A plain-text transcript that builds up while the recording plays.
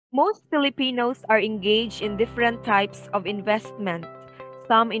Most Filipinos are engaged in different types of investment.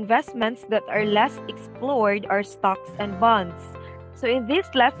 Some investments that are less explored are stocks and bonds. So, in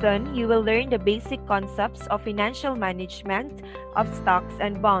this lesson, you will learn the basic concepts of financial management of stocks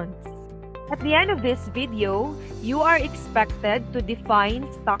and bonds. At the end of this video, you are expected to define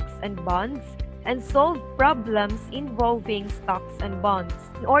stocks and bonds and solve problems involving stocks and bonds.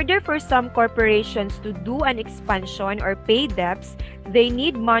 In order for some corporations to do an expansion or pay debts, they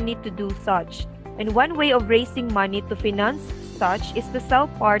need money to do such. And one way of raising money to finance such is to sell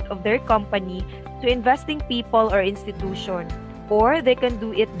part of their company to investing people or institution, or they can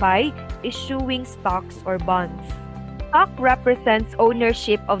do it by issuing stocks or bonds. Stock represents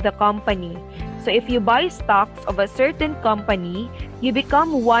ownership of the company. So if you buy stocks of a certain company, you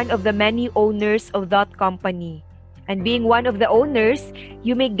become one of the many owners of that company. And being one of the owners,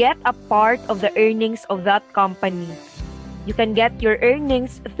 you may get a part of the earnings of that company. You can get your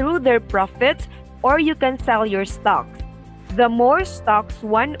earnings through their profits, or you can sell your stocks. The more stocks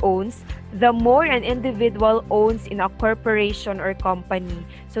one owns, the more an individual owns in a corporation or company.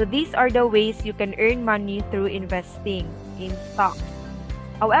 So these are the ways you can earn money through investing in stocks.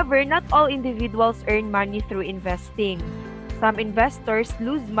 However, not all individuals earn money through investing. Some investors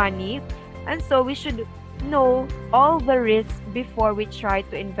lose money, and so we should know all the risks before we try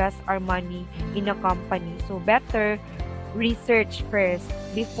to invest our money in a company. So better research first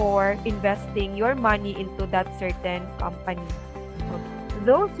before investing your money into that certain company.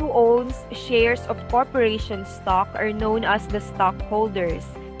 Those who owns shares of corporation stock are known as the stockholders.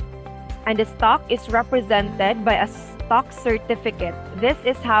 And the stock is represented by a stock certificate. This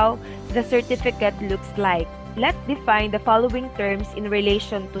is how the certificate looks like. Let's define the following terms in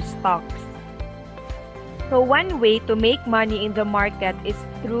relation to stocks. So one way to make money in the market is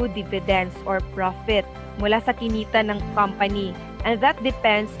through dividends or profit mula sa kinita ng company. And that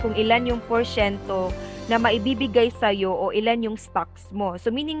depends kung ilan yung porsyento na maibibigay sa'yo o ilan yung stocks mo. So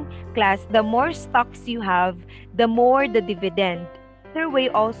meaning, class, the more stocks you have, the more the dividend. Another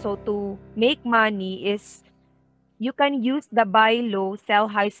way also to make money is you can use the buy low, sell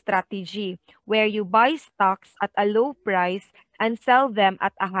high strategy, where you buy stocks at a low price and sell them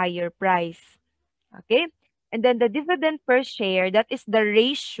at a higher price. Okay? And then the dividend per share, that is the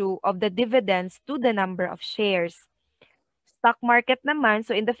ratio of the dividends to the number of shares. Stock market naman,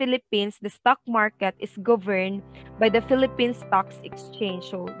 so in the Philippines, the stock market is governed by the Philippine Stocks Exchange.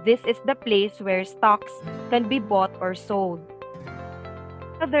 So this is the place where stocks can be bought or sold.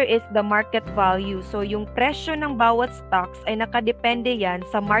 Other is the market value. So yung presyo ng bawat stocks ay nakadepende yan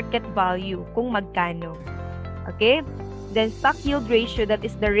sa market value kung magkano. Okay? Then stock yield ratio, that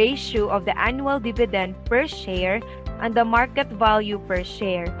is the ratio of the annual dividend per share and the market value per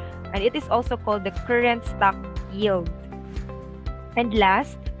share. And it is also called the current stock yield. And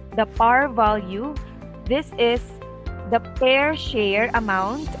last, the par value. This is the per share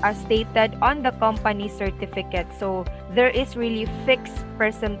amount as stated on the company certificate. So there is really fixed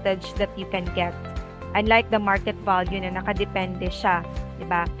percentage that you can get. Unlike the market value na nakadepende siya,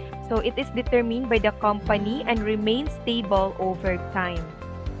 diba? So it is determined by the company and remains stable over time.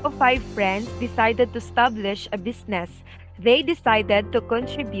 So 5 friends decided to establish a business. They decided to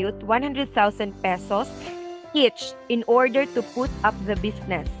contribute 100,000 pesos each in order to put up the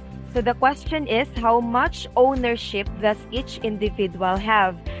business. So the question is, how much ownership does each individual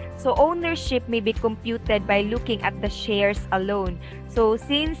have? So ownership may be computed by looking at the shares alone. So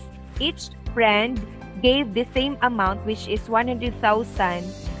since each friend gave the same amount, which is 100,000,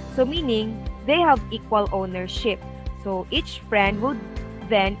 so meaning they have equal ownership. So each friend would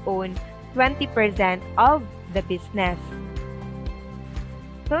then own 20% of the business.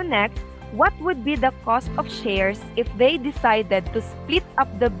 So next, what would be the cost of shares if they decided to split up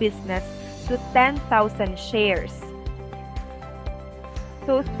the business to 10,000 shares?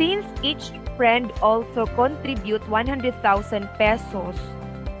 So since each friend also contribute 100,000 pesos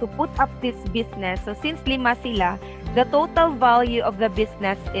to put up this business, so since 5 sila, the total value of the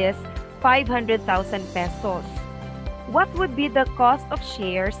business is 500,000 pesos. What would be the cost of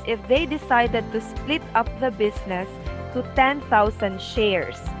shares if they decided to split up the business to 10,000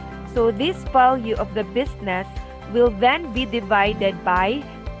 shares? So this value of the business will then be divided by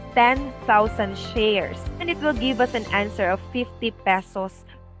 10,000 shares. And it will give us an answer of 50 pesos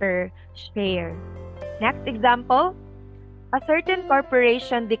per share. Next example, a certain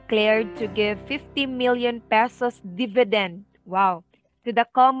corporation declared to give 50 million pesos dividend, wow, to the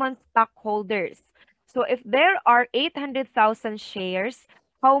common stockholders. So if there are 800,000 shares,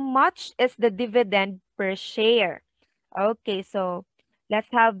 how much is the dividend per share? Okay, so let's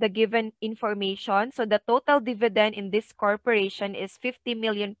have the given information. So the total dividend in this corporation is 50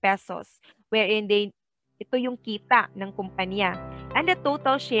 million pesos, wherein ito yung kita ng kumpanya. And the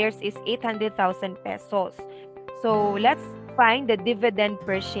total shares is 800,000 pesos. So let's find the dividend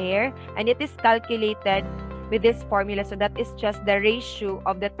per share, and it is calculated with this formula. So that is just the ratio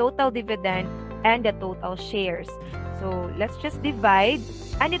of the total dividend and the total shares. So let's just divide,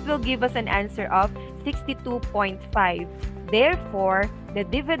 and it will give us an answer of 62.5. Therefore, the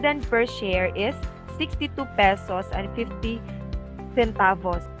dividend per share is 62 pesos and 50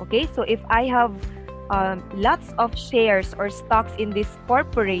 centavos. Okay, so if I have lots of shares or stocks in this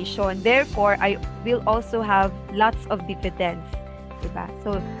corporation, therefore I will also have lots of dividends. Diba?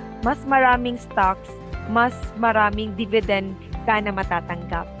 So, mas maraming stocks, mas maraming dividend ka na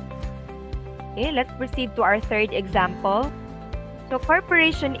matatanggap. Okay, let's proceed to our third example. So,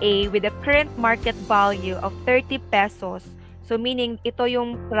 Corporation A with a current market value of 30 pesos. So, meaning ito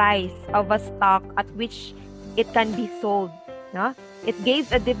yung price of a stock at which it can be sold. No? It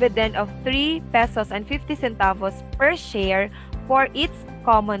gave a dividend of 3 pesos and 50 centavos per share for its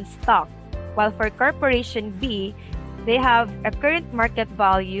common stock. While for Corporation B, they have a current market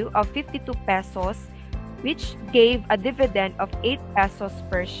value of 52 pesos, which gave a dividend of 8 pesos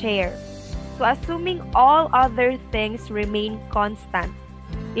per share. So assuming all other things remain constant,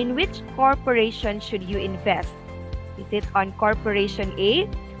 in which corporation should you invest? Is it on Corporation A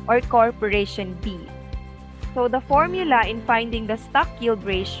or Corporation B? So the formula in finding the stock yield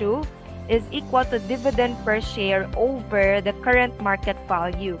ratio is equal to dividend per share over the current market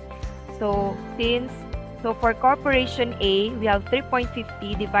value. So for Corporation A, we have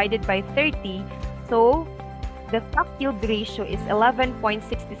 3.50 divided by 30. So the stock yield ratio is 11.67%.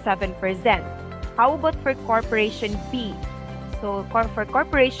 How about for Corporation B? So for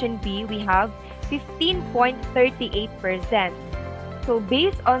Corporation B, we have 15.38%. So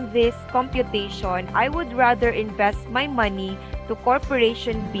based on this computation, I would rather invest my money to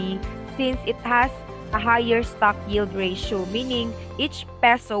Corporation B since it has a higher stock yield ratio, meaning each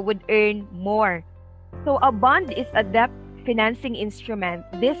peso would earn more. So a bond is a debt financing instrument.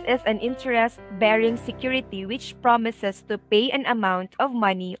 This is an interest-bearing security which promises to pay an amount of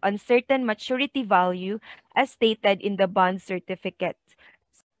money on certain maturity value as stated in the bond certificate.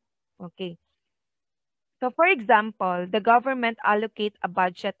 Okay. So for example, the government allocate a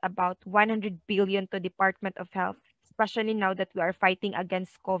budget about 100 billion to Department of Health, especially now that we are fighting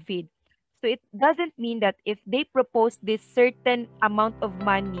against COVID. So it doesn't mean that if they propose this certain amount of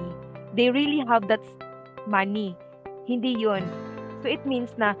money, they really have that money. Hindi yun. So it means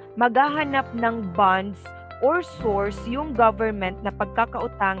na maghahanap ng bonds or source yung government na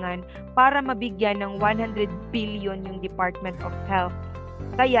pagkakautangan para mabigyan ng 100 billion yung Department of Health.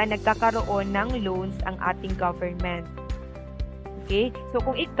 Kaya nagkakaroon ng loans ang ating government. Okay? So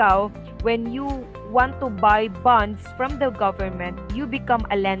kung ikaw, when you want to buy bonds from the government, you become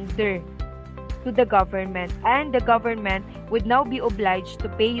a lender to the government, and the government would now be obliged to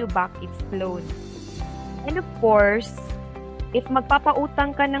pay you back its loan. And of course, if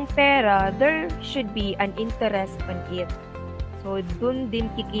magpapautang ka ng pera, there should be an interest on it. So, dun din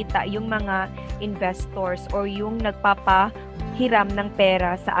kikita yung mga investors or yung nagpapahiram ng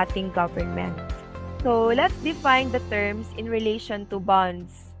pera sa ating government. So, let's define the terms in relation to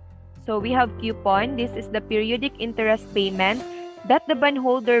bonds. So, we have coupon. This is the periodic interest payment that the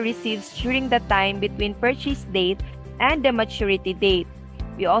bondholder receives during the time between purchase date and the maturity date.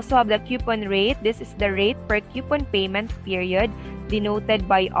 We also have the coupon rate. This is the rate per coupon payment period denoted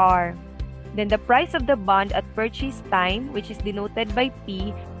by R. Then the price of the bond at purchase time, which is denoted by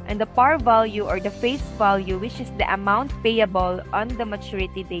P, and the par value or the face value, which is the amount payable on the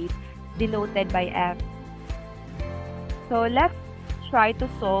maturity date, denoted by F. So let's try to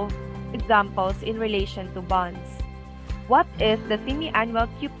solve examples in relation to bonds. What is the semi-annual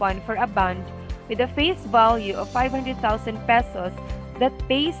coupon for a bond with a face value of 500,000 pesos that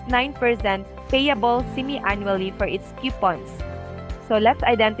pays 9% payable semi-annually for its coupons? So let's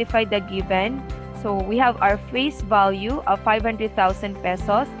identify the given. So we have our face value of 500,000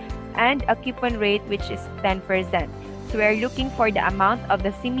 pesos and a coupon rate which is 10%. So we're looking for the amount of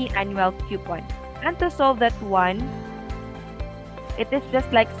the semi-annual coupon. And to solve that one, it is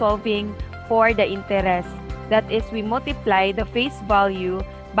just like solving for the interest. That is, we multiply the face value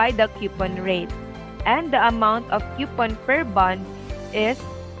by the coupon rate. And the amount of coupon per bond is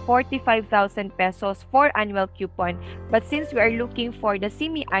 45,000 pesos for annual coupon. But since we are looking for the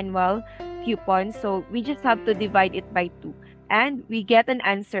semi-annual coupon, so we just have to divide it by 2. And we get an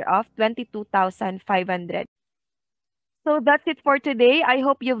answer of 22,500. So that's it for today. I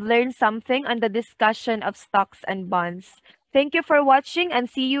hope you've learned something on the discussion of stocks and bonds. Thank you for watching and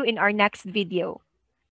see you in our next video.